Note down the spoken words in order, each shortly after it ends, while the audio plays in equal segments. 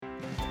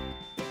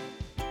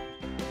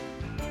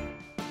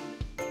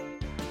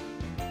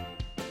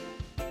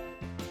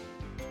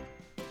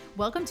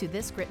Welcome to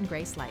This Grit and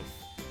Grace Life.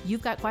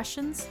 You've got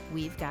questions,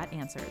 we've got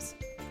answers.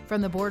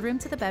 From the boardroom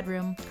to the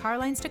bedroom, car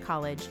lines to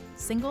college,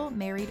 single,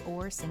 married,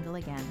 or single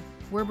again,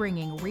 we're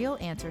bringing real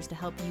answers to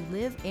help you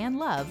live and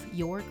love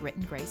your grit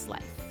and grace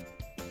life.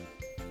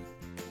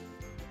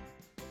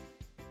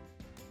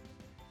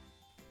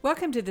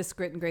 Welcome to This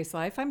Grit and Grace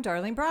Life. I'm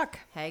Darlene Brock.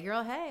 Hey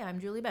girl, hey, I'm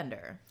Julie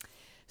Bender.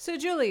 So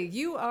Julie,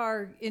 you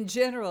are in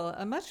general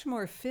a much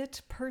more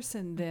fit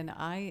person than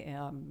I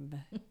am.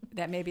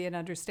 That may be an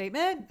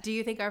understatement. Do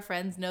you think our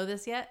friends know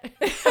this yet?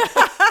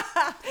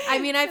 I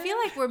mean, I feel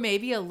like we're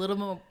maybe a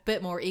little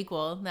bit more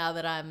equal now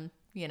that I'm,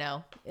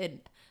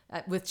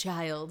 with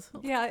child.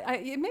 Yeah,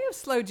 it may have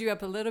slowed you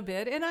up a little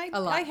bit, and I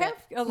have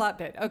a lot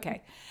bit.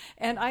 Okay,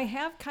 and I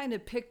have kind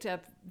of picked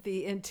up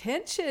the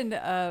intention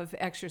of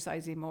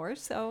exercising more.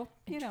 So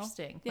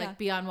Interesting. Yeah. Like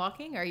beyond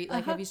walking? Are you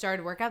have you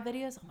started workout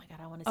videos? Oh my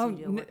god, I want to see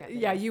you do a workout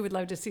video. Yeah, you would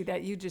love to see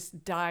that. You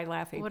just die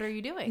laughing. What are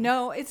you doing?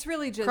 No, it's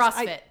really just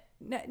CrossFit.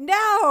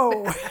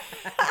 No,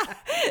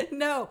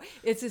 no.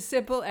 It's as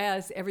simple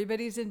as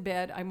everybody's in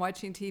bed. I'm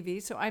watching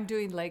TV, so I'm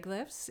doing leg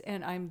lifts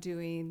and I'm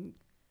doing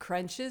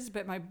crunches,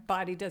 but my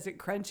body doesn't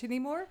crunch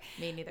anymore.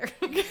 Me neither.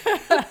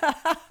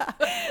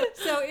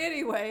 So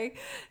anyway,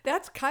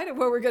 that's kind of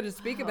what we're going to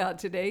speak about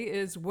today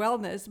is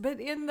wellness, but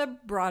in the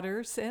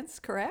broader sense,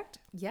 correct?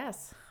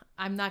 Yes.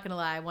 I'm not going to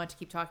lie. I want to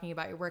keep talking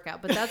about your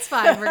workout, but that's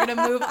fine. We're going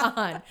to move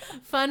on.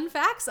 Fun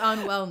facts on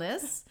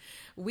wellness.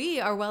 We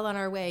are well on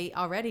our way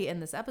already in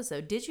this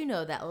episode. Did you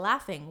know that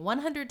laughing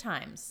 100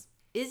 times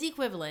is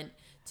equivalent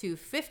to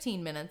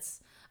 15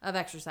 minutes of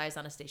exercise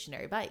on a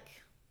stationary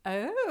bike?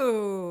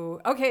 Oh,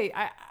 okay.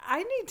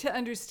 I need to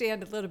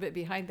understand a little bit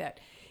behind that.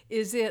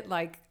 Is it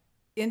like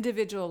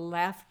individual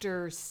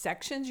laughter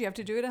sections? You have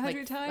to do it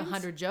 100 times?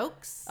 100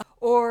 jokes?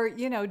 Or,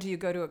 do you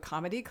go to a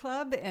comedy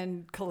club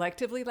and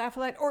collectively laugh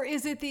a lot? Or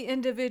is it the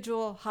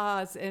individual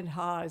ha's and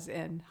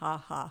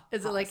ha-ha?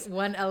 Is it like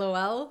one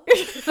LOL?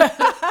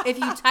 If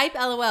you type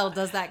LOL,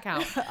 does that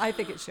count? I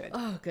think it should.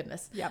 Oh,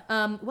 goodness. Yeah.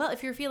 Well,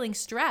 if you're feeling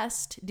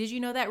stressed, did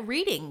you know that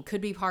reading could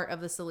be part of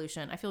the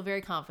solution? I feel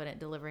very confident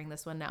delivering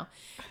this one now.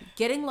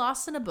 Getting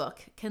lost in a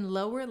book can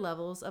lower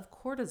levels of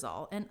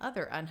cortisol and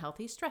other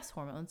unhealthy stress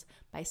hormones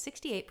by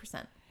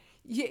 68%.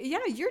 Yeah,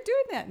 you're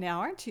doing that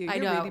now, aren't you? I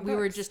You're know. reading We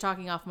were books. just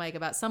talking off mic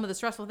about some of the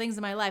stressful things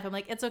in my life. I'm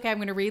like, it's okay. I'm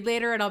going to read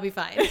later and I'll be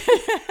fine.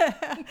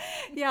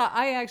 Yeah,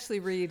 I actually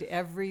read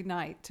every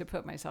night to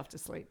put myself to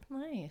sleep.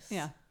 Nice.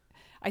 Yeah.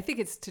 I think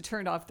it's to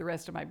turn off the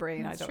rest of my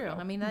brain. That's I don't true. know.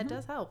 I mean, that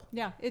does help.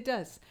 Yeah, it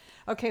does.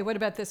 Okay, what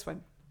about this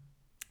one?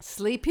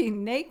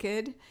 Sleeping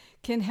naked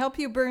can help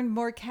you burn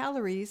more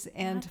calories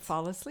and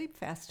fall asleep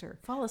faster.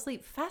 Fall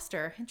asleep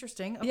faster.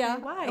 Interesting. Okay, Yeah.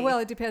 why? Well,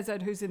 it depends on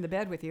who's in the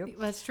bed with you.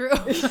 That's true.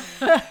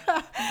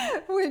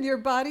 When your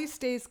body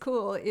stays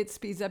cool, it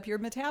speeds up your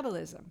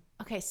metabolism.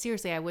 Okay,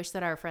 seriously, I wish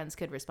that our friends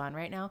could respond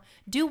right now.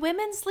 Do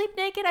women sleep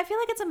naked? I feel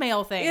like it's a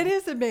male thing. It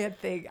is a man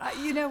thing.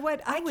 You know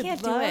what? I would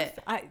can't do love, it.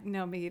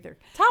 No, me either.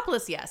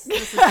 Topless, yes.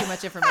 This is too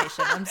much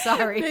information. I'm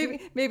sorry.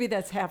 Maybe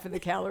that's half of the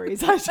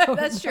calories. I don't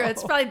That's true. know.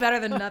 It's probably better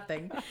than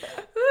nothing.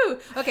 Woo.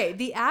 Okay,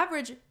 the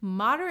average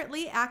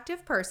moderately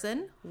active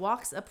person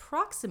walks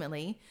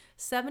approximately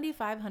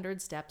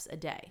 7,500 steps a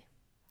day.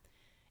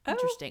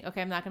 Interesting.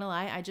 Okay, I'm not going to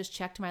lie. I just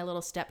checked my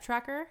little step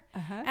tracker.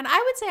 And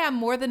I would say I'm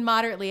more than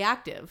moderately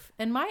active.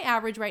 And my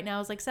average right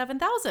now is like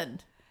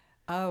 7,000.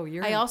 Oh,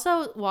 I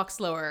also walk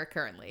slower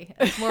currently.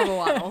 It's more of a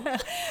waddle.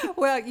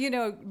 Well,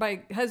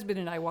 my husband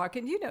and I walk,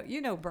 and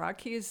you know, Brock,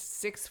 he is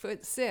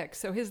 6'6",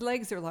 so his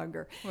legs are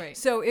longer. Right.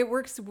 So it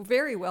works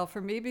very well for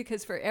me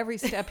because for every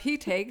step he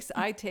takes,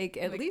 I take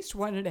at least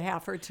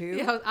 1.5 or 2.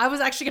 Yeah, I was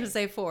actually going to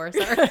say 4.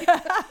 Sorry.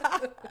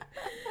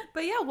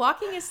 But yeah,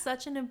 walking is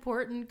such an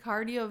important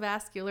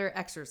cardiovascular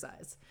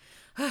exercise.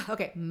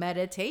 Okay,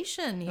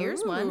 meditation.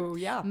 Here's one.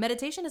 Yeah.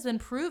 Meditation has been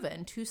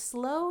proven to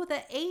slow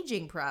the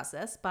aging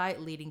process by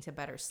leading to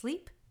better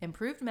sleep,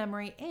 improved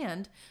memory,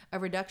 and a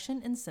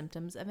reduction in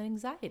symptoms of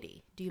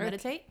anxiety. Do you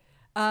meditate?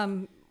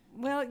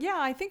 Well, yeah,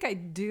 I think I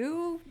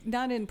do.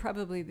 Not in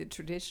probably the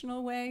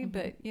traditional way,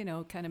 but,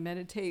 kind of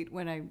meditate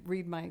when I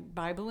read my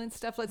Bible and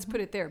stuff. Let's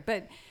put it there.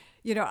 But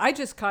I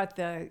just caught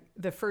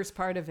the first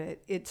part of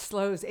it. It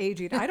slows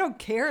aging. I don't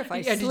care if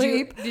I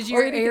sleep. Did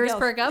your ears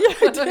perk up?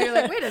 Yeah, You're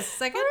like, wait a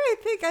second.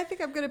 I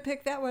think I'm going to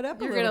pick that one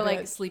up. You're going to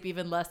like sleep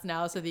even less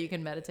now so that you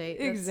can meditate.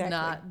 That's Exactly.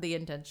 not the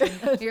intention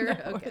here.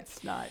 No, Okay.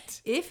 it's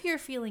not. If you're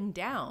feeling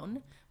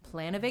down,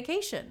 plan a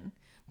vacation.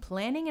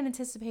 Planning and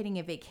anticipating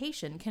a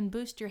vacation can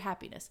boost your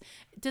happiness.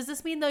 Does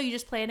this mean, though, you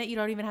just plan it, you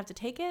don't even have to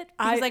take it?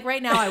 Because,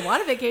 right now I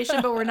want a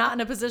vacation, but we're not in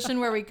a position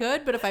where we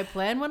could. But if I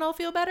plan one, I'll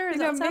feel better. Is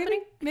that what's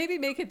happening? Maybe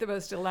make it the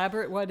most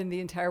elaborate one in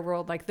the entire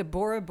world, like the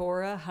Bora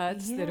Bora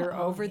huts that are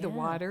over the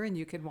water and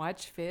you can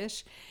watch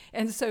fish.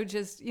 And so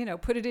just,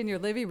 put it in your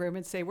living room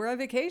and say, we're on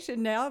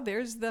vacation now.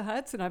 There's the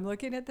huts and I'm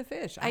looking at the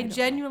fish. I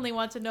genuinely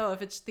want to know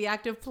if it's the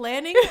act of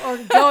planning or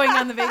going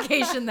on the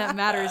vacation that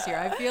matters here.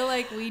 I feel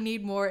like we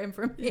need more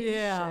information.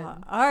 Yeah.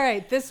 All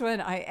right. This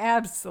one I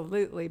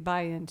absolutely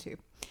buy into.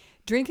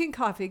 Drinking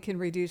coffee can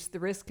reduce the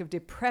risk of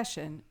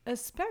depression,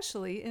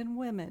 especially in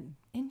women.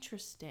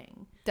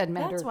 Interesting. Doesn't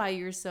matter. That's why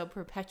you're so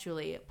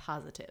perpetually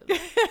positive.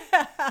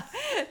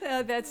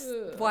 That's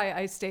why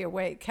I stay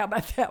awake. How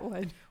about that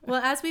one?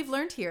 Well, as we've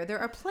learned here, there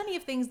are plenty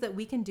of things that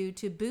we can do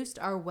to boost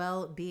our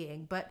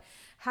well-being, but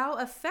how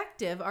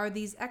effective are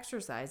these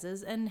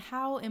exercises and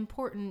how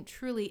important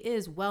truly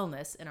is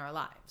wellness in our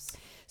lives?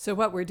 So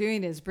what we're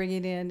doing is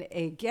bringing in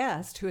a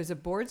guest who is a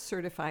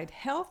board-certified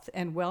health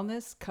and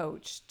wellness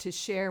coach to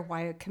share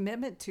why a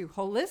commitment to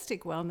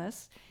holistic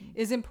wellness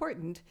is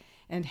important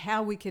and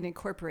how we can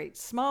incorporate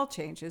small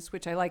changes,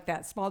 which I like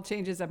that, small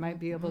changes I might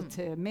be able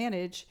to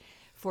manage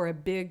for a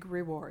big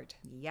reward.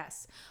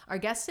 Yes. Our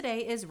guest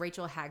today is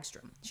Rachel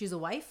Hagstrom. She's a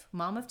wife,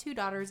 mom of 2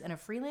 daughters, and a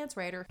freelance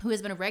writer who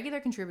has been a regular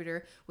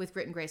contributor with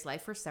Grit and Grace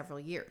Life for several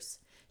years.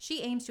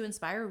 She aims to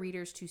inspire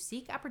readers to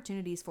seek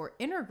opportunities for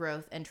inner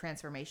growth and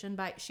transformation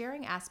by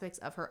sharing aspects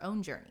of her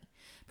own journey.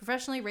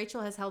 Professionally,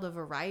 Rachel has held a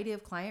variety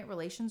of client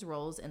relations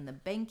roles in the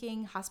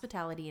banking,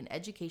 hospitality, and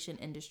education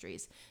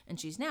industries, and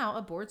she's now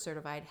a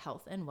board-certified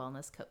health and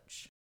wellness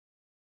coach.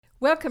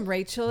 Welcome,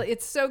 Rachel.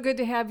 It's so good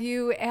to have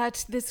you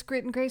at this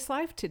Grit and Grace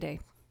Live today.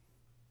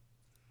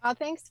 Well,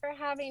 thanks for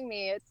having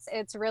me.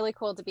 It's really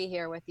cool to be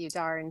here with you,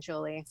 Dar and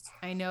Julie.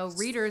 I know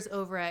readers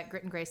over at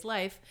Grit and Grace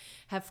Life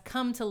have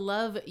come to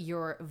love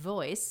your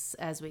voice,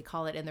 as we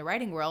call it in the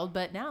writing world,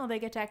 but now they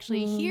get to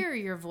actually hear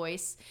your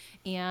voice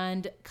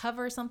and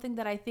cover something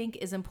that I think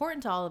is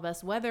important to all of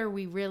us, whether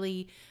we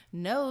really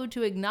know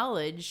to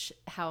acknowledge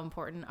how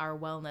important our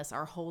wellness,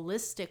 our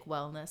holistic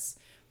wellness,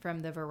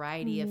 from the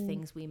variety of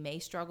things we may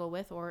struggle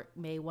with or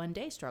may one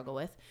day struggle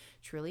with,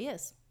 truly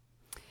is.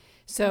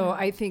 So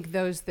I think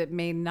those that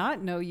may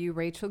not know you,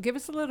 Rachel, give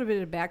us a little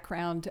bit of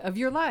background of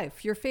your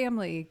life, your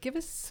family. Give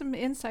us some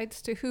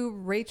insights to who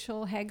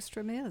Rachel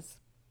Hagstrom is.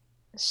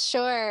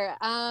 Sure.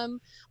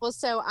 Well,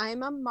 so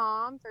I'm a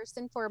mom, first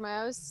and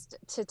foremost,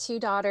 to 2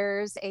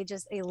 daughters,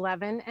 ages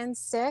 11 and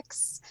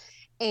 6.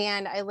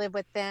 And I live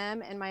with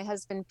them and my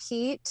husband,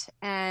 Pete,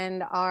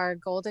 and our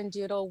golden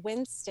doodle,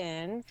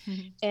 Winston,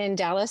 in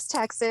Dallas,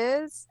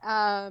 Texas.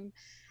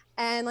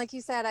 And like you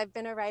said, I've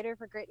been a writer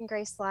for Grit and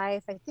Grace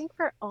Life, I think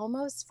for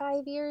almost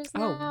 5 years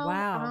now. Oh,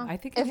 wow. I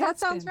think if that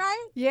sounds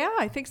right. Yeah,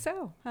 I think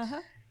so.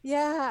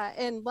 Yeah,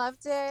 and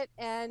loved it.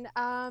 And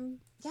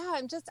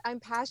yeah, I'm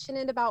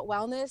passionate about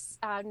wellness,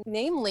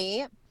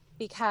 namely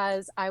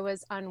because I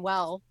was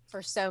unwell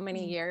for so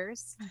many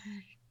years.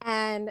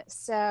 And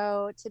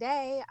so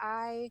today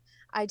I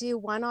do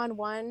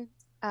one-on-one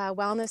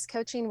wellness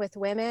coaching with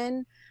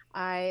women.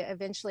 I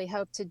eventually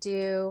hope to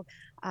do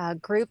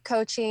group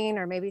coaching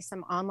or maybe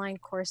some online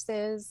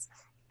courses.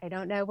 I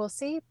don't know. We'll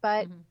see.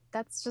 But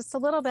that's just a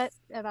little bit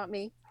about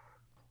me.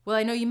 Well,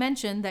 I know you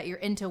mentioned that you're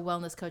into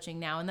wellness coaching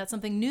now, and that's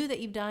something new that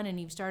you've done, and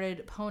you've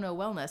started Pono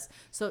Wellness.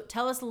 So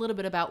tell us a little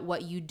bit about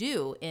what you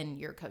do in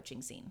your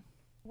coaching scene.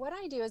 What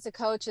I do as a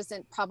coach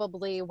isn't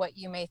probably what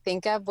you may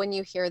think of when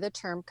you hear the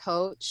term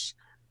coach.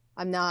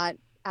 I'm not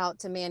out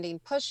demanding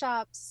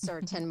push-ups or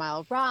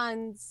 10-mile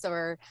runs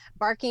or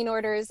barking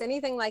orders,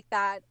 anything like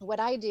that. What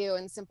I do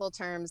in simple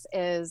terms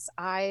is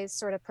I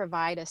sort of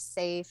provide a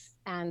safe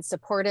and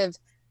supportive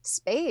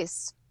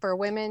space for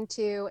women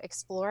to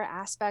explore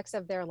aspects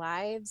of their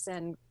lives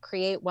and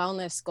create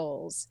wellness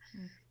goals.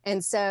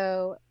 And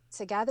so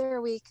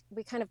together we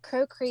kind of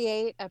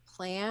co-create a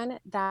plan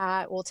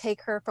that will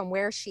take her from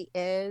where she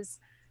is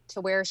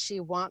to where she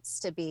wants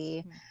to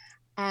be.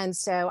 And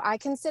so I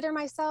consider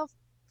myself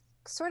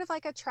sort of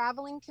like a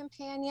traveling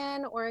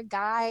companion or a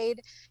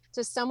guide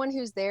to someone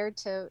who's there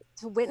to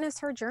witness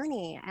her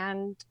journey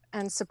and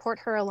support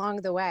her along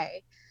the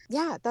way.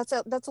 Yeah, that's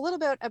a little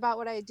bit about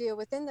what I do.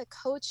 Within the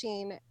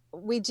coaching,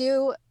 we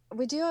do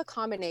a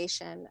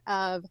combination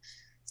of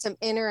some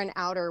inner and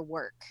outer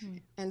work.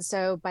 And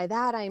so by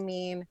that, I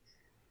mean,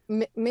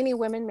 many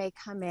women may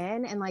come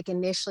in and like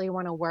initially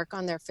want to work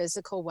on their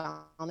physical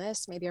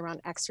wellness, maybe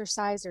around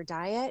exercise or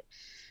diet.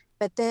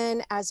 But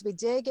then as we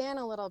dig in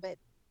a little bit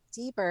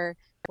deeper,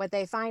 what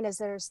they find is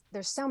there's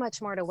so much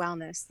more to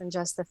wellness than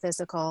just the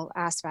physical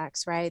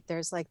aspects, right?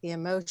 There's like the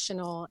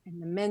emotional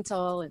and the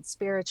mental and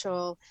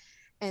spiritual.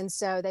 And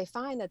so they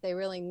find that they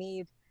really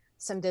need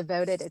some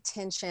devoted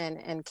attention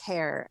and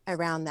care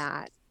around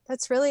that.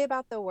 That's really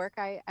about the work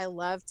I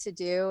love to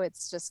do.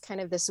 It's just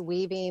kind of this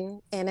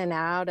weaving in and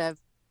out of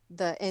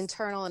the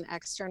internal and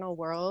external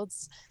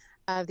worlds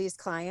of these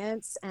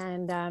clients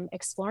and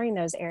exploring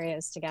those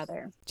areas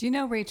together. Do you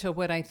know, Rachel,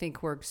 what I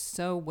think works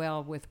so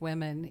well with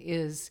women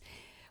is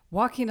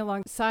walking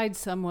alongside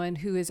someone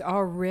who has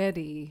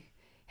already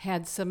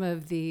had some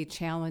of the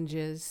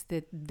challenges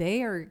that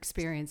they are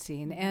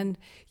experiencing. And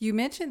you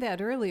mentioned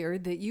that earlier,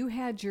 that you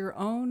had your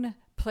own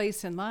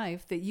place in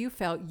life that you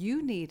felt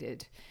you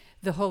needed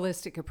the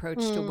holistic approach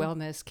to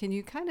wellness. Can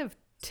you kind of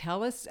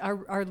tell us,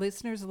 our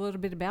listeners, a little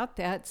bit about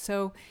that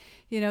so,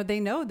 they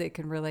know they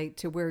can relate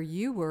to where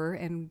you were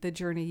and the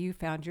journey you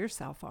found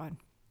yourself on?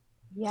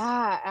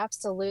 Yeah,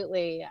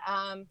 absolutely.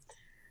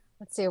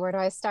 Let's see, where do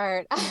I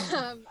start?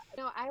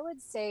 I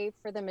would say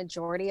for the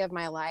majority of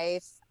my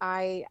life,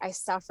 I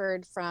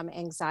suffered from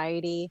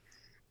anxiety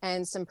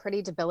and some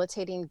pretty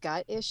debilitating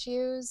gut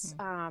issues.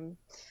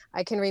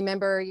 I can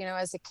remember,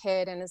 as a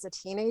kid and as a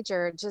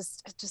teenager,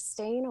 just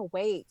staying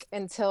awake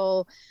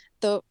until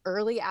the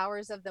early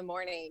hours of the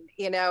morning.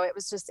 It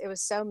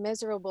was so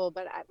miserable,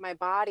 but my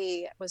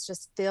body was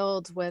just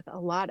filled with a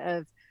lot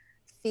of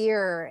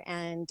fear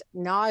and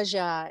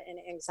nausea and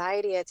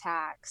anxiety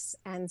attacks.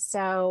 And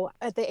so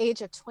at the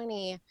age of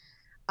 20,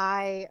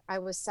 I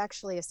was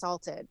sexually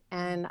assaulted.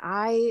 And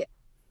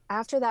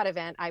after that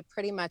event, I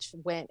pretty much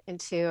went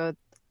into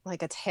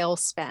like a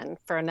tailspin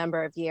for a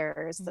number of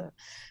years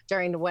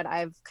during what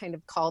I've kind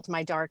of called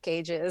my dark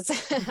ages,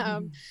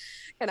 kind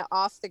of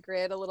off the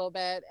grid a little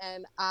bit.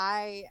 And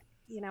I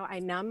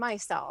numb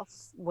myself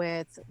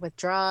with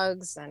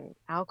drugs and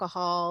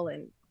alcohol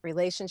and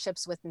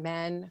relationships with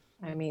men.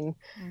 I mean,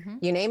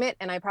 you name it,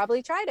 and I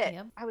probably tried it.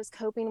 Yep. I was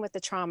coping with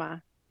the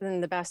trauma in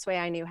the best way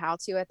I knew how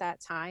to at that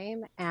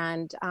time.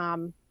 And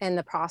in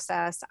the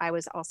process, I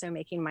was also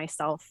making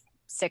myself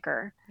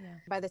sicker. Yeah.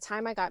 By the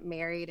time I got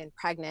married and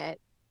pregnant,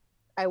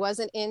 I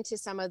wasn't into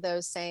some of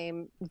those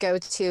same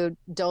go-to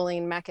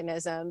doling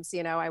mechanisms.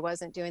 I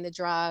wasn't doing the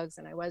drugs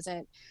and I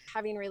wasn't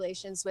having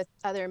relations with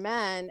other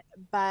men,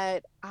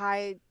 but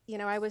I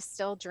was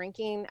still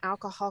drinking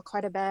alcohol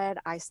quite a bit.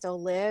 I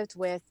still lived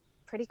with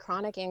pretty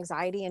chronic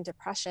anxiety and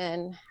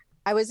depression.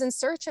 I was in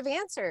search of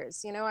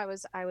answers.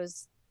 I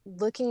was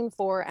looking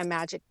for a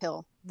magic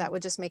pill that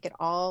would just make it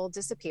all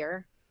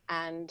disappear.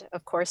 And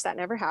of course that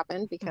never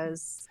happened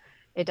because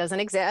it doesn't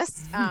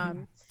exist.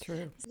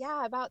 True.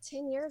 Yeah, about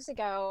 10 years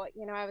ago,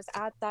 I was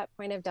at that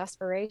point of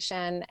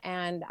desperation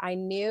and I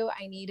knew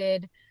I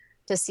needed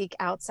to seek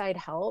outside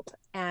help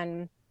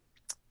and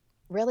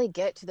really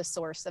get to the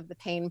source of the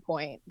pain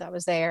point that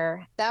was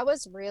there. That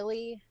was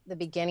really the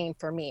beginning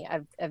for me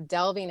of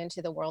delving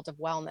into the world of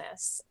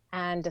wellness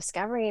and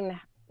discovering,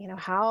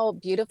 how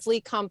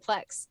beautifully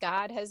complex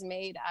God has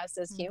made us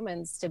as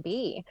humans to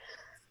be.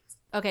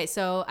 Okay,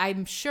 so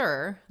I'm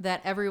sure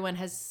that everyone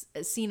has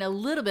seen a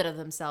little bit of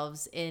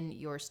themselves in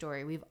your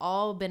story. We've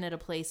all been at a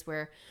place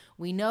where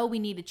we know we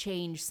need to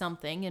change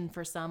something. And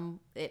for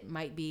some, it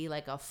might be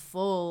like a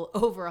full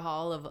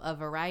overhaul of a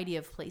variety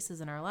of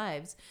places in our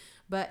lives.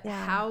 But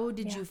how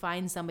did you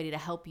find somebody to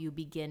help you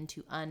begin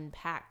to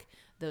unpack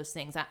those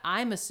things?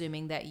 I'm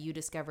assuming that you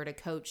discovered a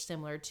coach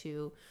similar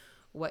to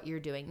what you're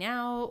doing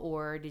now,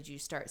 or did you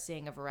start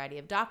seeing a variety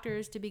of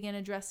doctors to begin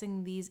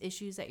addressing these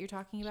issues that you're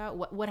talking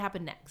about? What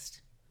happened next?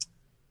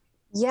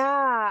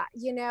 Yeah,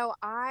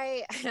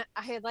 I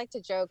I like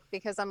to joke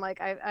because I'm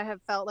like I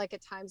have felt like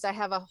at times I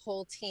have a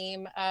whole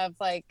team of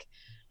like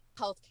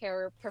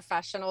healthcare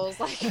professionals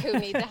like who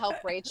need to help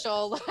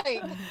Rachel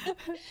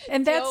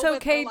And that's deal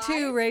with okay the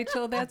too, lies.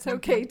 Rachel. That's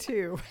okay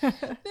too.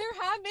 There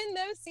have been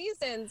those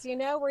seasons,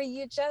 where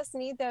you just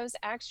need those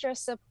extra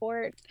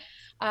support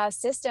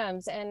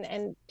systems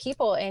and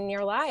people in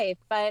your life.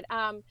 But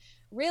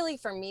really,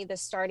 for me, the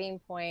starting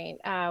point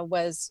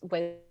was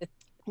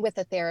with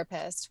a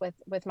therapist,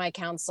 with my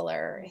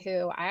counselor,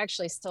 who I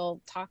actually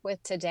still talk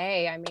with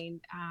today. I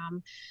mean,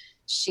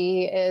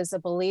 she is a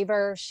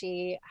believer.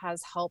 She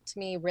has helped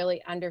me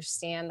really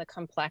understand the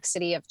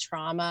complexity of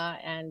trauma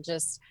and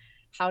just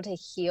how to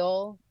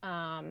heal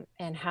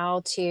and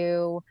how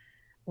to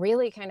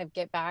really kind of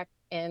get back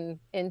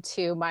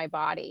into my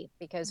body,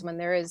 because when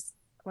there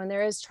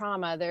is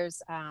trauma,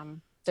 there's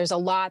a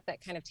lot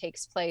that kind of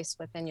takes place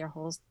within your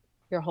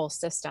whole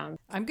system.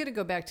 I'm going to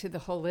go back to the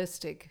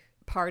holistic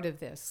part of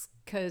this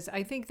because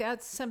I think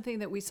that's something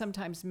that we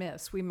sometimes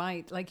miss. We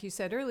might, like you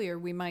said earlier,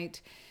 we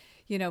might,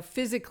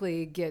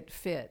 physically get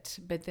fit,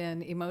 but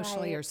then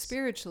emotionally or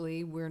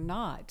spiritually, we're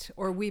not.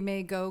 Or we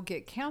may go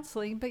get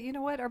counseling, but you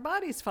know what? Our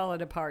body's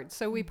fallen apart.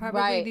 So we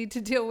probably need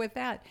to deal with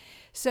that.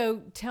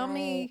 So tell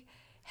me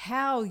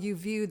how you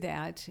view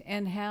that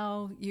and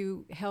how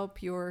you help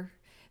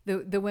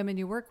the women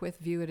you work with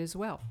view it as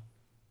well.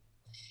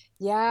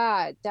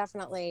 Yeah,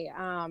 definitely.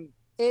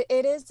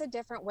 It is a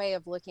different way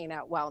of looking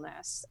at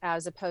wellness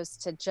as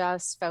opposed to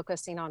just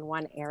focusing on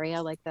one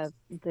area like the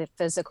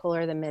physical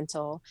or the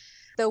mental.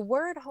 The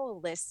word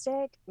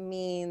holistic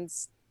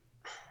means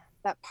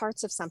that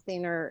parts of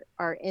something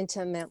are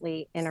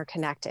intimately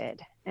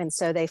interconnected, and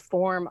so they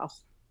form a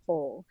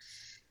whole.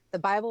 The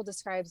Bible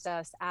describes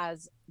us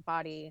as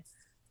body,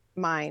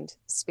 mind,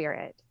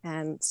 spirit.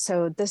 And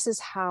so this is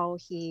how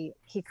he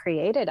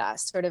created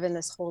us, sort of in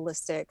this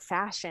holistic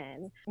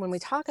fashion. When we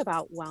talk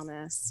about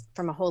wellness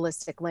from a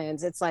holistic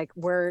lens, it's like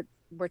we're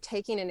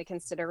taking into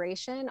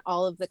consideration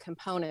all of the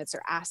components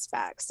or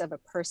aspects of a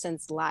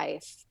person's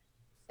life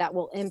that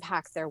will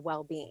impact their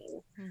well-being.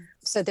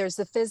 So there's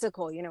the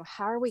physical,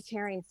 how are we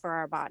caring for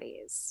our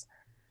bodies?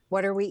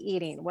 What are we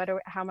eating?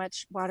 How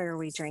much water are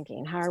we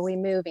drinking? How are we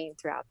moving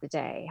throughout the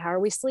day? How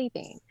are we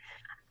sleeping?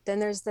 Then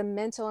there's the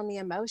mental and the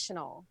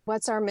emotional.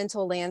 What's our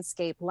mental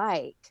landscape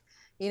like?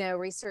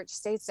 research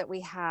states that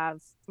we have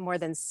more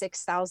than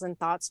 6,000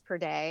 thoughts per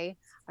day.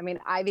 I mean,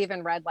 I've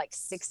even read like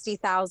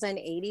 60,000,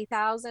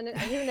 80,000.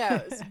 Who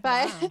knows?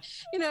 But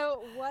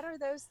Wow. what are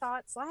those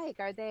thoughts like?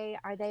 Are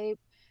they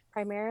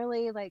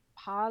primarily like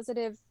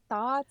positive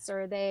thoughts,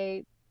 or are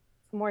they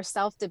more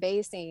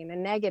self-debasing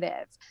and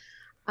negative?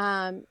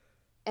 Um,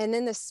 and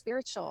then the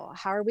spiritual,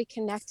 how are we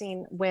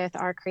connecting with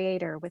our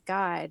creator, with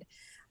God?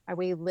 Are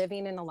we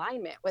living in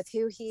alignment with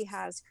who he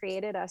has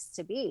created us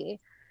to be?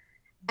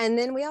 And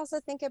then we also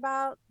think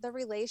about the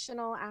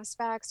relational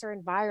aspects or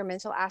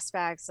environmental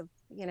aspects of,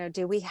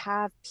 do we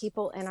have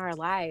people in our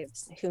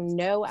lives who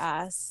know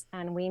us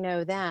and we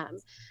know them?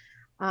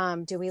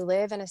 Do we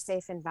live in a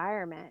safe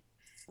environment?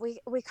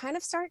 We kind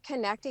of start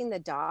connecting the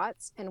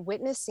dots and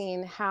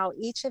witnessing how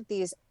each of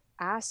these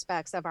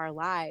aspects of our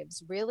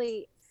lives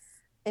really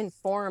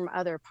inform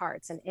other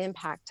parts and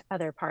impact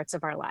other parts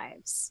of our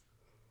lives.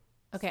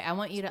 Okay, I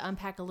want you to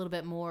unpack a little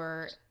bit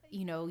more,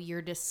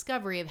 your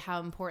discovery of how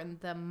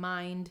important the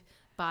mind,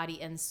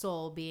 body, and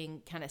soul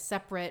being kind of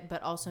separate,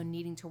 but also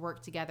needing to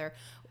work together.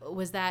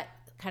 Was that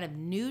kind of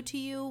new to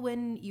you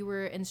when you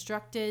were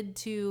instructed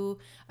to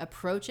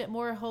approach it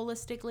more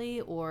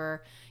holistically?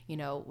 Or,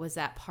 was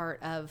that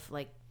part of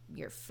like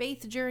your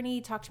faith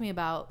journey? Talk to me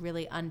about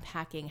really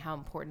unpacking how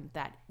important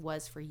that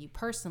was for you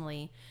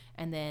personally.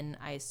 And then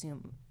I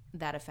assume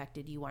that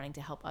affected you wanting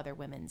to help other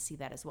women see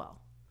that as well.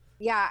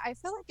 Yeah, I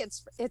feel like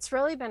it's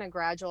really been a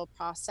gradual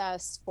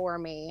process for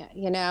me,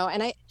 and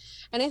I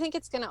think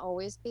it's going to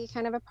always be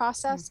kind of a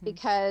process, Mm-hmm.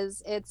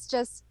 because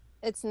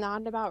it's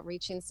not about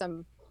reaching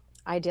some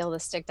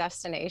idealistic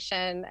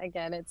destination.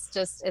 Again, it's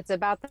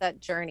about that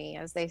journey,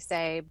 as they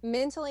say,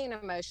 mentally and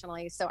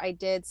emotionally. So I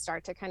did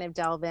start to kind of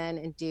delve in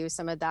and do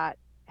some of that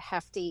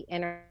hefty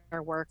inner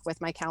work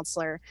with my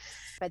counselor.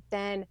 But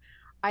then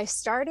I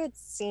started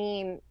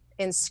seeing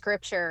in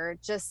scripture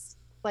just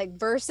like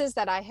verses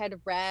that I had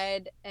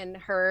read and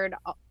heard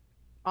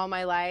all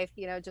my life,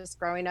 just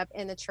growing up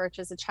in the church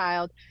as a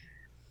child.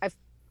 I've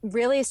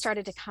really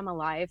started to come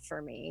alive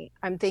for me.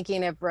 I'm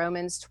thinking of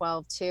Romans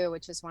 12:2,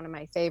 which is one of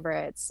my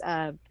favorites,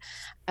 of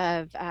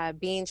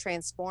being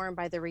transformed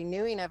by the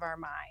renewing of our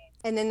mind.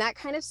 And then that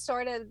kind of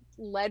sort of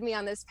led me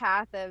on this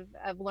path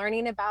of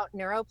learning about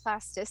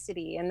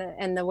neuroplasticity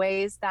and the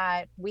ways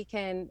that we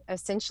can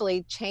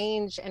essentially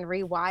change and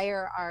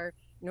rewire our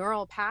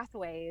neural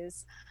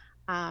pathways,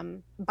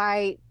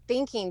 by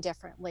thinking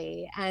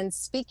differently and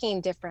speaking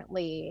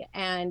differently.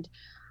 And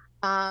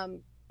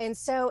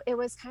so it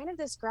was kind of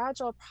this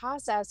gradual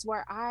process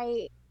where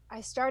I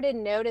started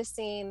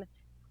noticing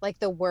like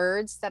the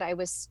words that I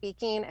was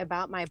speaking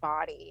about my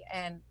body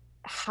and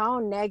how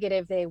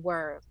negative they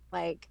were,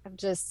 like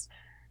just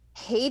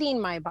hating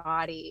my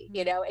body,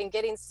 and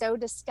getting so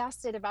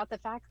disgusted about the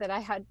fact that I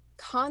had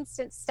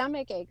constant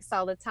stomach aches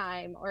all the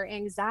time, or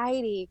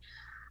anxiety.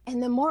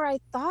 And the more I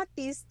thought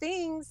these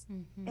things,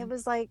 Mm-hmm. it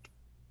was like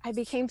I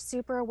became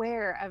super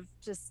aware of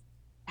just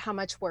how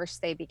much worse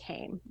they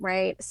became.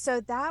 Right. So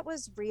that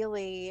was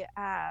really,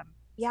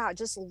 yeah,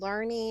 just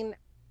learning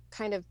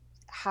kind of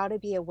how to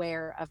be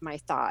aware of my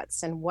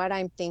thoughts and what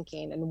I'm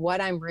thinking and what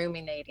I'm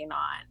ruminating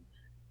on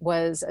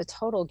was a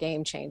total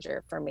game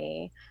changer for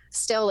me.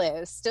 Still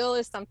is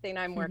something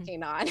I'm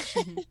working on.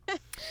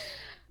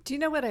 Do you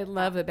know what I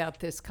love about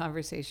this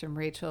conversation,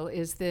 Rachel,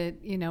 is that,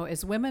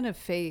 as women of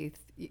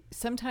faith,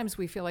 sometimes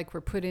we feel like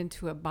we're put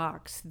into a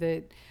box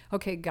that,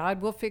 okay,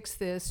 God will fix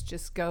this,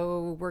 just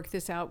go work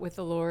this out with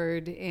the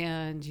Lord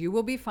and you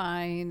will be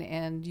fine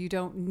and you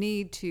don't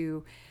need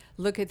to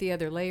look at the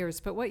other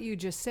layers. But what you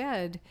just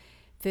said,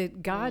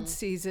 that God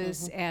sees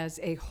us as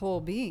a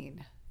whole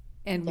being,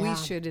 and we Yeah.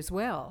 should as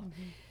well.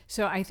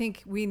 So I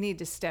think we need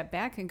to step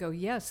back and go,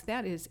 yes,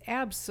 that is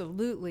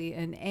absolutely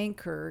an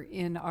anchor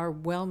in our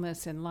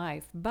wellness in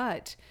life.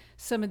 But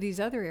some of these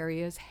other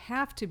areas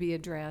have to be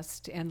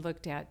addressed and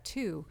looked at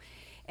too.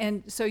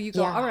 And so you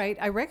go, Yeah. all right,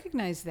 I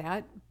recognize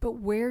that, but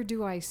where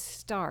do I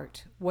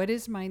start? What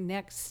is my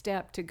next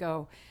step to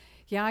go?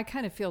 Yeah, I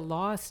kind of feel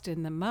lost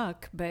in the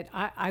muck, but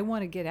I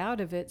want to get out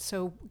of it.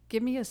 So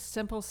give me a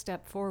simple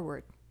step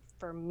forward.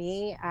 For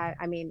me,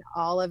 I mean,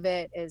 all of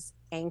it is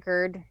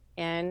anchored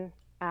in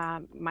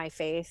my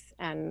faith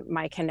and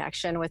my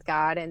connection with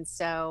God. And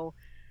so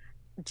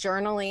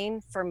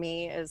journaling for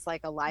me is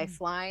like a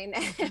lifeline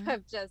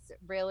of just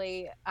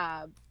really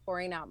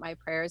pouring out my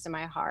prayers in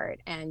my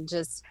heart and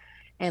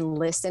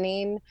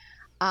listening.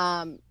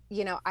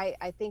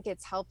 I think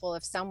it's helpful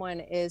if someone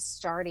is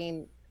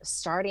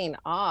starting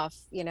off,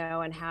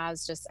 and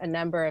has just a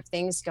number of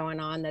things going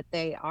on that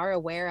they are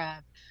aware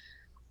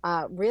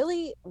of,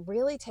 really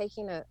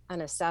taking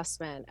an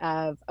assessment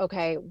of,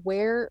 okay,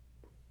 where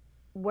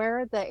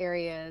are the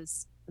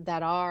areas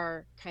that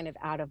are kind of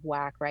out of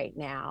whack right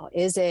now?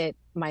 Is it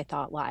my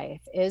thought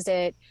life? Is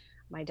it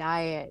my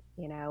diet?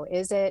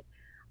 Is it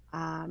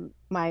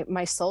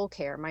my soul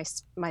care,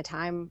 my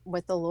time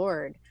with the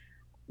Lord,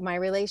 my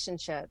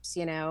relationships?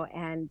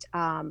 And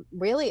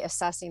really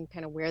assessing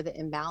kind of where the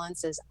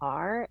imbalances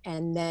are,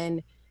 and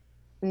then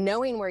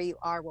knowing where you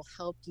are will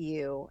help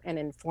you and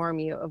inform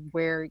you of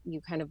where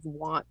you kind of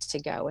want to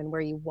go and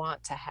where you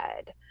want to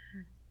head.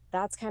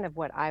 That's kind of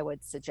what I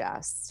would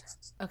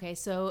suggest. Okay,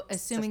 so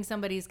assuming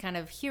somebody's kind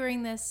of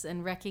hearing this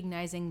and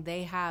recognizing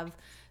they have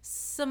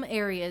some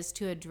areas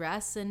to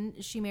address,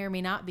 and she may or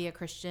may not be a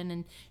Christian,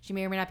 and she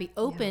may or may not be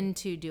open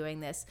to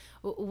doing this,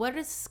 what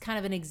is kind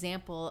of an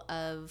example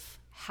of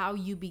how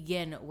you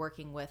begin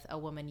working with a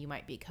woman you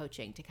might be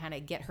coaching to kind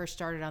of get her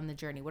started on the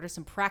journey? What are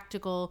some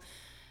practical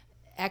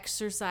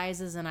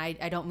exercises? And I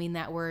don't mean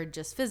that word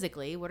just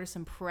physically. What are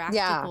some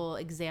practical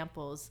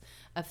examples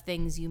of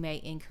things you may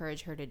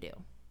encourage her to do?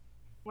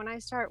 When I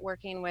start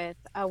working with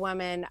a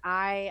woman,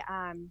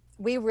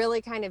 we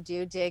really kind of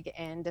do dig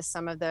into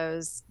some of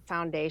those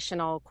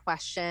foundational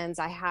questions.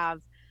 I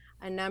have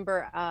a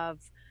number of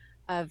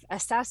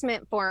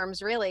assessment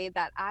forms really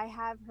that I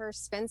have her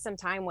spend some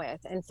time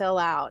with and fill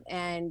out,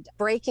 and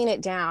breaking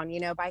it down,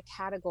 by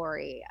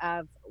category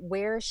of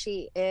where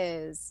she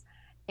is.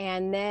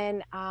 And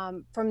then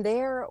from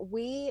there,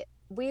 we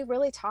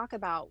really talk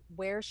about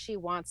where she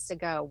wants to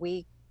go.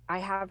 I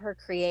have her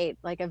create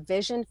like a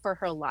vision for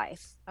her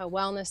life, a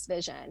wellness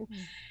vision.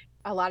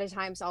 A lot of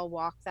times I'll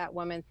walk that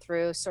woman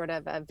through sort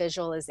of a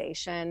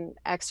visualization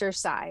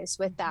exercise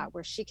with that,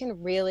 where she can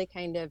really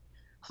kind of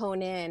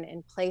hone in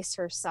and place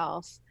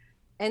herself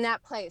in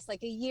that place.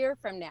 Like a year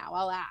from now,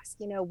 I'll ask,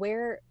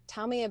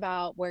 tell me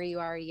about where you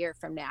are a year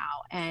from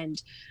now.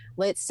 And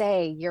let's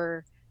say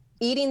you're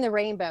eating the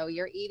rainbow,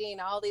 you're eating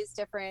all these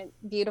different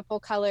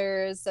beautiful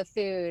colors of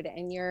food,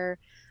 and you're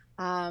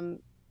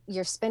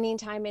spending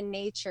time in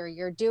nature,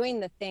 you're doing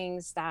the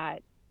things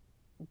that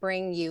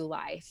bring you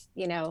life.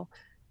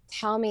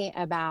 Tell me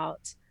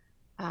about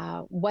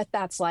what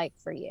that's like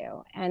for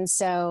you. And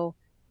so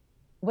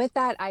with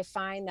that, I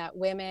find that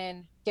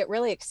women get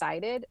really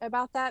excited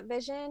about that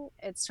vision.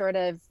 It sort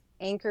of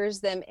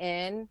anchors them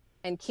in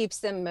and keeps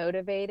them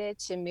motivated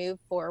to move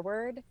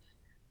forward.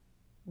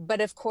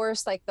 But of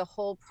course, like the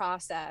whole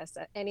process,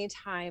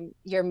 anytime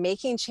you're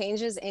making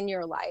changes in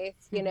your life,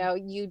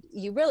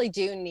 you really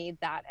do need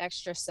that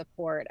extra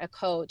support, a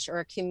coach or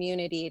a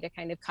community to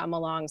kind of come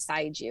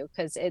alongside you,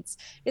 because it's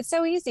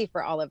so easy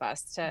for all of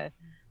us to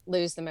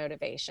lose the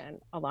motivation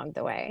along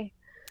the way.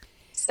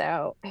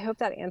 So I hope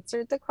that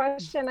answered the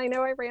question. I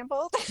know I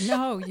rambled.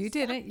 No, you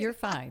didn't. You're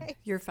fine.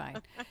 You're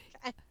fine.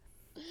 Okay.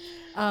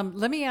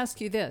 Let me ask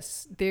you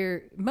this.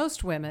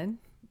 Most women,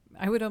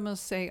 I would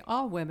almost say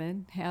all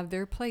women, have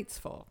their plates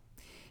full.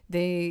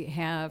 They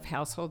have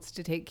households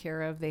to take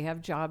care of. They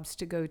have jobs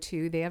to go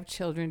to. They have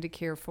children to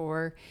care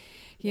for.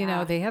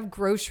 They have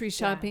grocery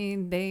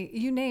shopping.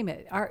 You name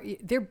it.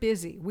 They're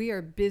busy. We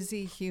are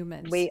busy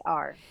humans. We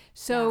are.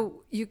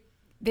 So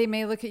they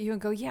may look at you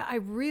and go, yeah, I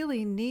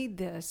really need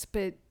this,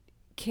 but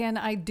can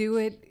I do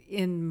it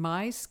in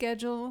my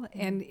schedule?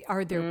 And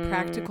are there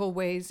practical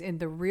ways in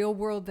the real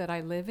world that I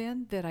live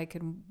in that I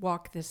can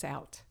walk this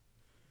out?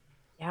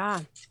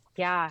 Yeah,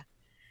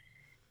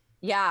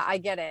 I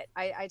get it.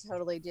 I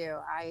totally do.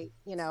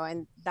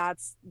 And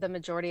that's the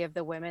majority of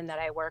the women that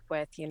I work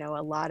with,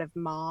 a lot of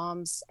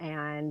moms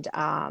and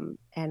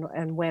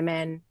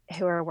women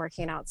who are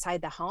working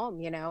outside the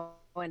home,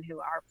 and who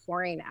are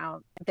pouring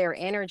out their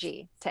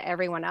energy to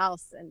everyone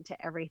else and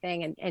to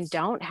everything, and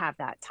don't have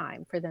that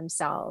time for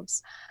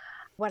themselves.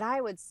 What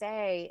I would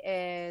say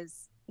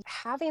is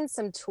having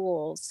some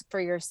tools for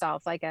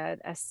yourself, like a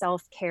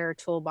self-care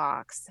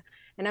toolbox.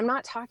 And I'm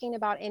not talking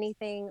about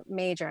anything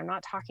major. I'm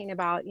not talking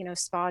about,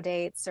 spa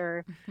dates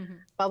or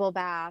bubble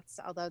baths,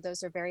 although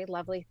those are very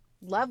lovely.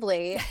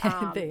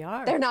 They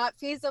are. They're not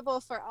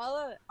feasible for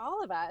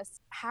all of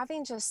us.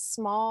 Having just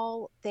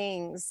small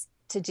things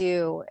to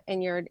do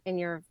in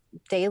your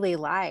daily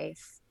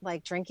life,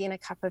 like drinking a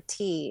cup of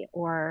tea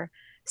or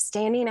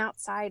standing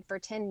outside for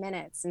 10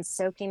 minutes and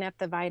soaking up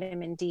the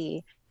vitamin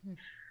D,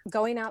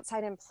 going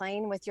outside and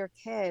playing with your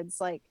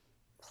kids. Like,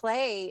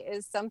 play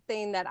is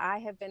something that I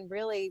have been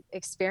really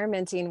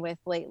experimenting with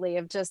lately,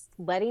 of just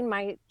letting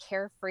my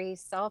carefree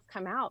self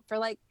come out for,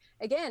 like,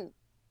 again,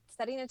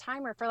 setting a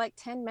timer for like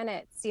 10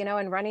 minutes,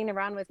 and running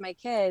around with my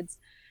kids.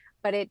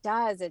 But it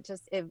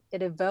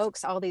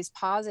evokes all these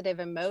positive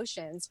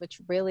emotions, which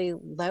really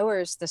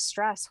lowers the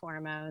stress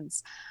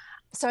hormones.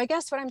 So I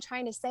guess what I'm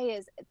trying to say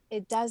is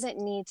it doesn't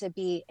need to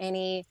be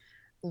any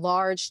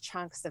large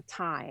chunks of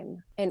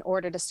time in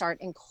order to start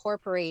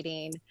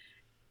incorporating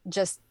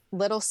just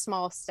little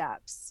small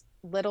steps,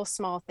 little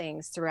small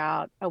things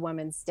throughout a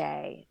woman's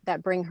day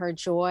that bring her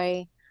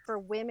joy. For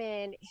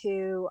women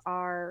who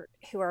are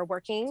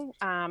working,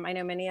 I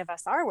know many of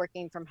us are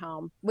working from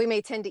home. We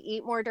may tend to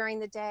eat more during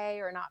the day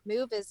or not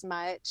move as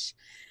much.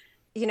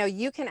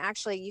 You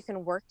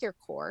can work your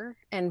core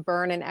and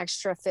burn an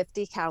extra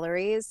 50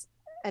 calories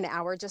an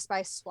hour just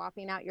by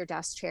swapping out your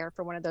desk chair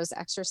for one of those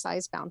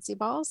exercise bouncy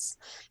balls.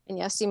 And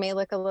yes, you may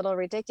look a little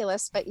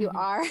ridiculous, but you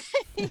are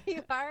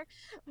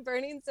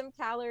burning some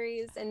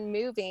calories and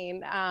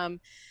moving.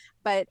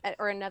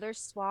 Or another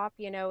swap,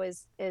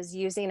 is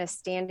using a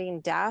standing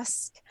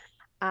desk.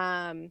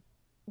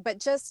 But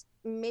just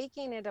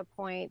making it a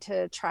point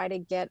to try to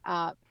get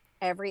up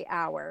every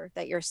hour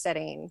that you're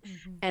sitting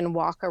and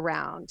walk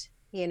around,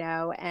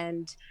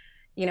 and,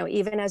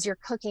 even as you're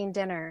cooking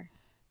dinner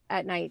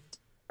at night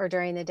or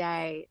during the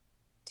day,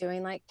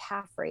 doing like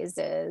calf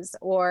raises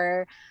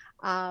or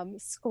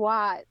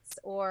squats,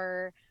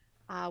 or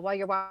while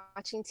you're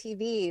watching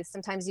TV,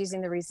 sometimes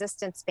using the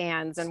resistance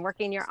bands and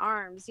working your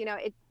arms,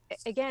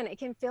 it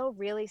can feel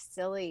really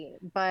silly,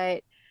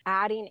 but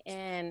adding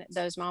in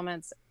those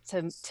moments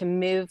to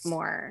move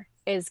more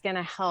is going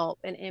to help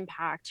and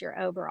impact your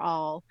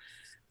overall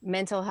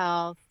mental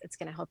health. It's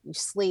going to help you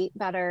sleep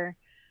better.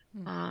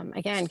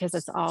 Again, because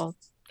it's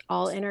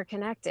all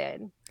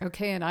interconnected.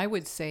 Okay, and I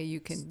would say you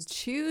can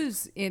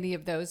choose any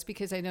of those,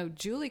 because I know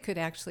Julie could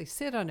actually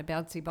sit on a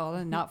bouncy ball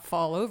and not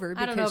fall over.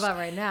 I don't know about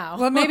right now.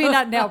 Well, maybe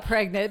not now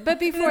pregnant, but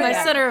before my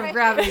that. center of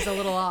gravity is a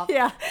little off.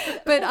 Yeah,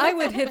 but I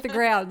would hit the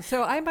ground,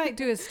 so I might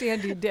do a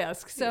standing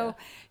desk. So,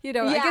 I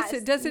guess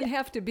it doesn't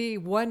have to be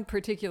one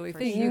particular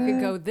thing. You could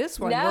go, this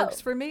one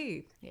works for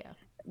me. Yeah.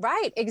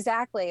 Right,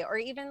 exactly. Or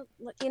even,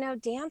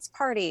 dance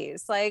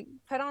parties, like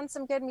put on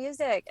some good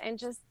music and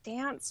just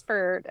dance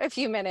for a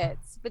few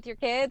minutes with your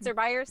kids or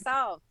by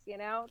yourself,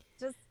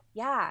 just,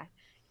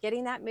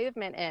 getting that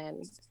movement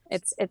in.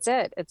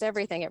 It's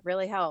everything. It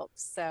really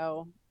helps.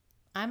 So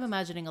I'm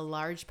imagining a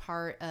large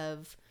part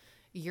of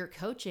your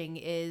coaching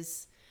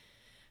is,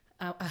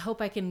 I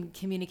hope I can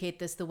communicate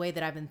this the way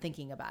that I've been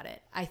thinking about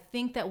it. I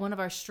think that one of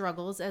our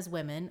struggles as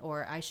women,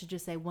 or I should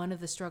just say one of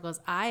the struggles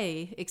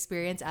I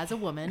experience as a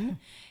woman,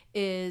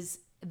 is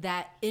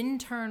that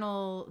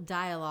internal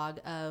dialogue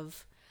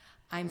of,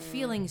 I'm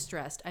feeling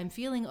stressed, I'm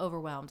feeling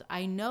overwhelmed,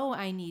 I know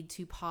I need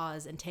to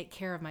pause and take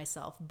care of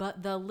myself,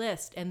 but the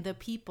list and the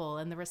people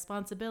and the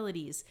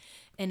responsibilities,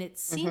 and it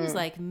seems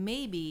like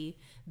maybe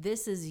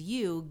this is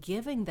you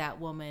giving that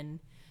woman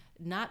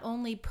not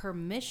only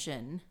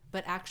permission,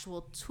 but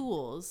actual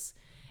tools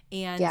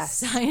and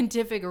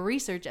scientific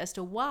research as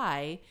to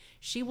why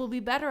she will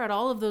be better at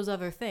all of those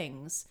other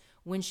things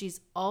when she's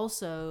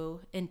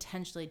also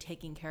intentionally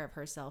taking care of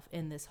herself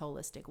in this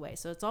holistic way.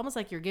 So it's almost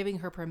like you're giving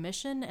her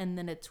permission and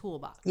then a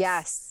toolbox.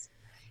 Yes,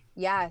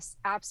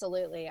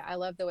 absolutely. I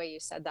love the way you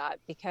said that,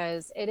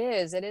 because it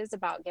is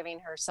about giving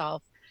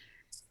herself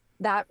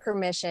that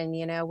permission.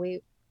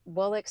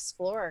 We'll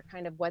explore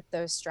kind of what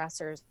those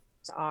stressors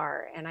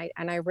are, and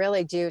I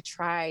really do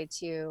try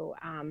to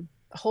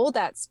hold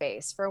that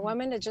space for a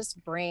woman to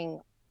just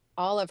bring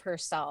all of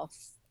herself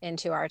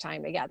into our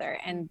time together,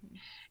 and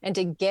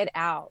to get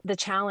out the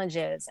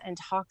challenges and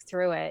talk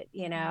through it,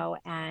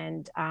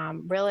 and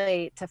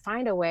really to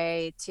find a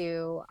way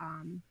to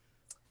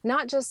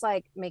not just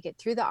like make it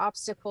through the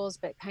obstacles,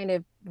 but kind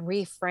of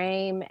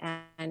reframe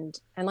and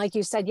like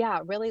you said,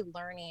 really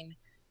learning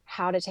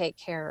how to take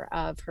care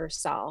of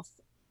herself,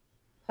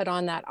 put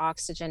on that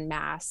oxygen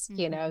mask,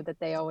 that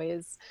they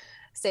always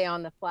say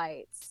on the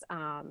flights.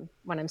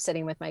 When I'm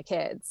sitting with my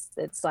kids,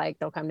 it's like,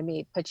 they'll come to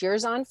me, put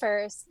yours on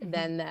first,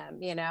 then them,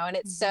 and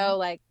it's so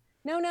like,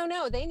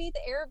 no, they need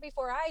the air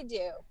before I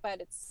do. But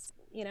it's,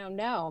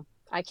 no,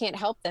 I can't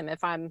help them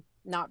if I'm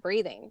not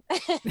breathing.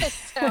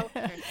 So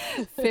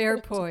Fair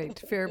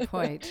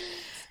point.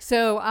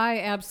 So I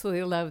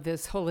absolutely love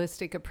this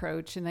holistic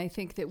approach. And I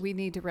think that we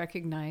need to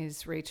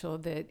recognize, Rachel,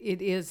 that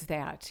it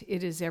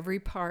is every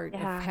part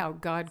of how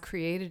God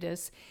created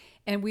us.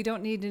 And we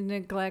don't need to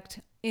neglect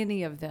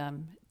any of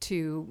them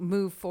to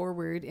move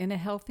forward in a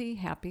healthy,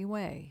 happy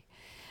way.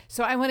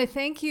 So I want to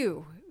thank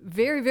you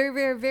very, very,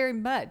 very, very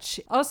much.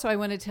 Also, I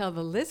want to tell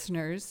the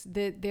listeners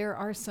that there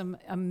are some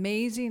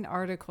amazing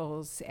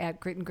articles at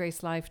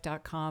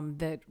gritandgracelife.com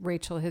that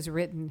Rachel has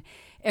written.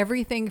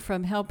 Everything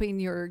from helping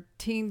your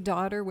teen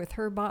daughter with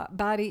her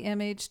body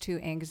image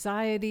to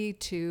anxiety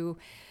to,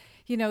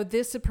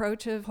 this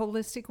approach of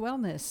holistic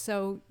wellness.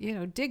 So,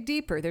 dig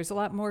deeper. There's a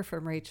lot more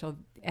from Rachel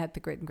at the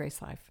Grit and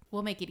Grace Life.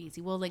 We'll make it easy.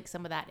 We'll link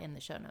some of that in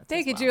the show notes.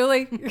 Thank you,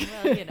 Julie.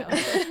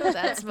 Well,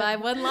 that's my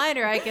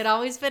one-liner. I could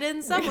always fit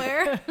in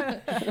somewhere.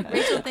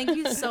 Rachel, thank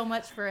you so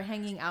much for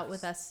hanging out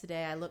with us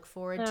today. I look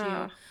forward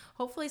to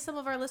hopefully some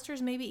of our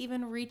listeners maybe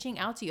even reaching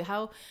out to you.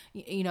 How,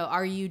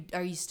 are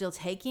you still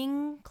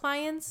taking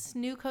clients,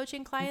 new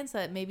coaching clients,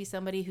 that maybe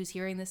somebody who's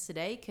hearing this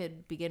today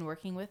could begin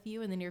working with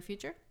you in the near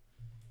future?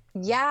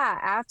 Yeah,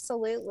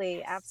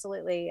 absolutely.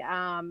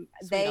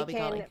 They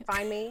can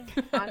find me.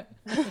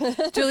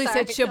 Julie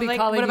said she'll be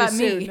calling what you about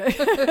soon.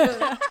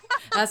 me?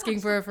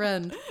 Asking for a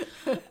friend.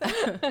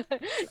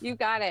 You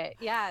got it.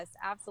 Yes,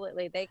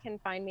 absolutely. They can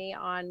find me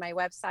on my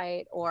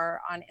website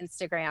or on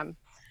Instagram.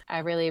 I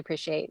really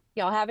appreciate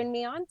y'all having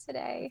me on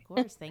today. Of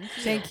course. Thank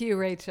you. Thank you,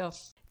 Rachel.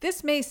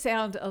 This may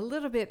sound a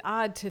little bit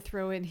odd to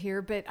throw in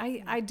here, but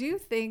I do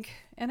think,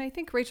 and I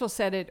think Rachel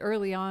said it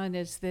early on,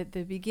 is that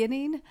the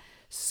beginning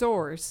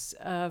source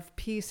of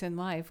peace in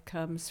life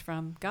comes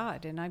from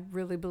God. And I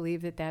really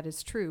believe that that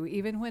is true,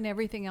 even when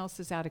everything else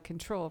is out of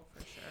control.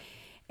 For sure.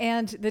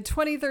 And the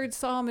 23rd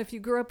Psalm, if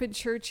you grew up in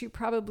church, you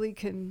probably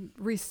can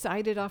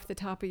recite it off the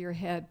top of your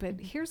head.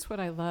 But here's what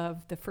I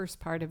love, the first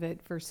part of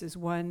it, verses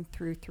 1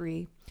 through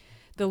 3.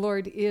 The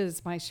Lord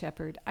is my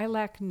shepherd. I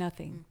lack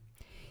nothing.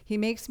 He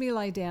makes me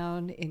lie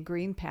down in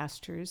green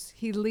pastures.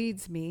 He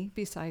leads me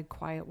beside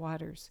quiet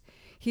waters.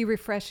 He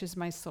refreshes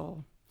my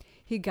soul.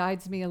 He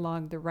guides me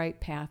along the right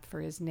path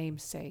for his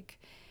name's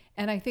sake.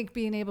 And I think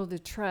being able to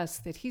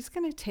trust that he's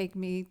going to take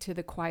me to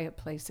the quiet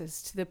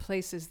places, to the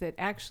places that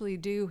actually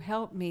do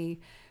help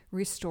me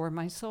restore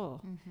my soul.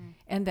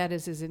 And that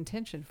is his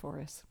intention for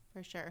us.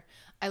 For sure.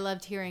 I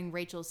loved hearing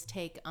Rachel's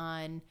take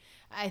on,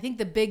 I think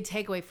the big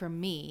takeaway for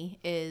me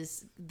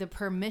is the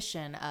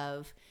permission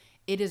of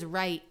it is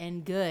right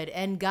and good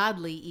and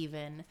godly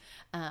even,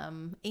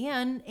 and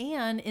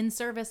in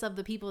service of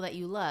the people that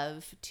you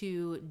love,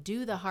 to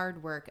do the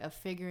hard work of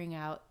figuring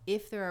out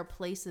if there are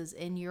places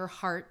in your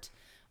heart,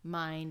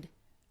 mind,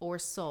 or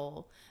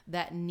soul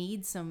that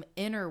need some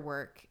inner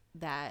work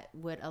that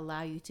would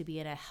allow you to be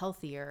in a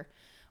healthier,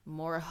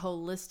 more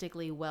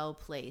holistically well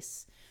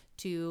place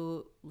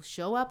to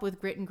show up with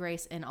grit and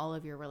grace in all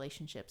of your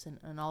relationships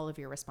and all of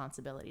your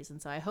responsibilities. And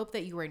so I hope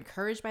that you were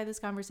encouraged by this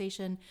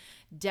conversation.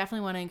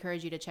 Definitely want to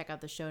encourage you to check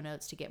out the show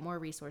notes to get more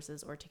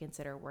resources or to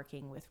consider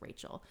working with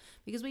Rachel,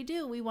 because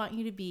we want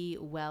you to be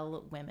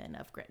well women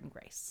of grit and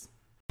grace.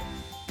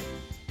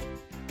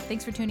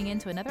 Thanks for tuning in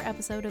to another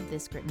episode of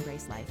This Grit and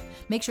Grace Life.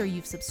 Make sure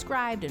you've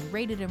subscribed and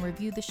rated and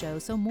reviewed the show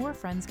so more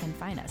friends can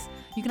find us.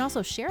 You can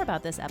also share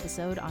about this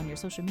episode on your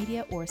social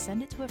media or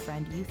send it to a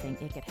friend you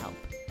think it could help.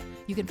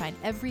 You can find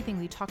everything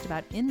we talked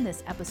about in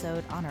this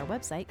episode on our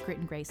website,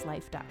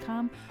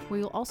 gritandgracelife.com, where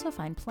you'll also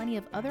find plenty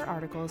of other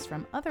articles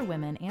from other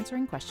women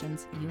answering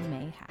questions you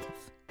may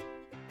have.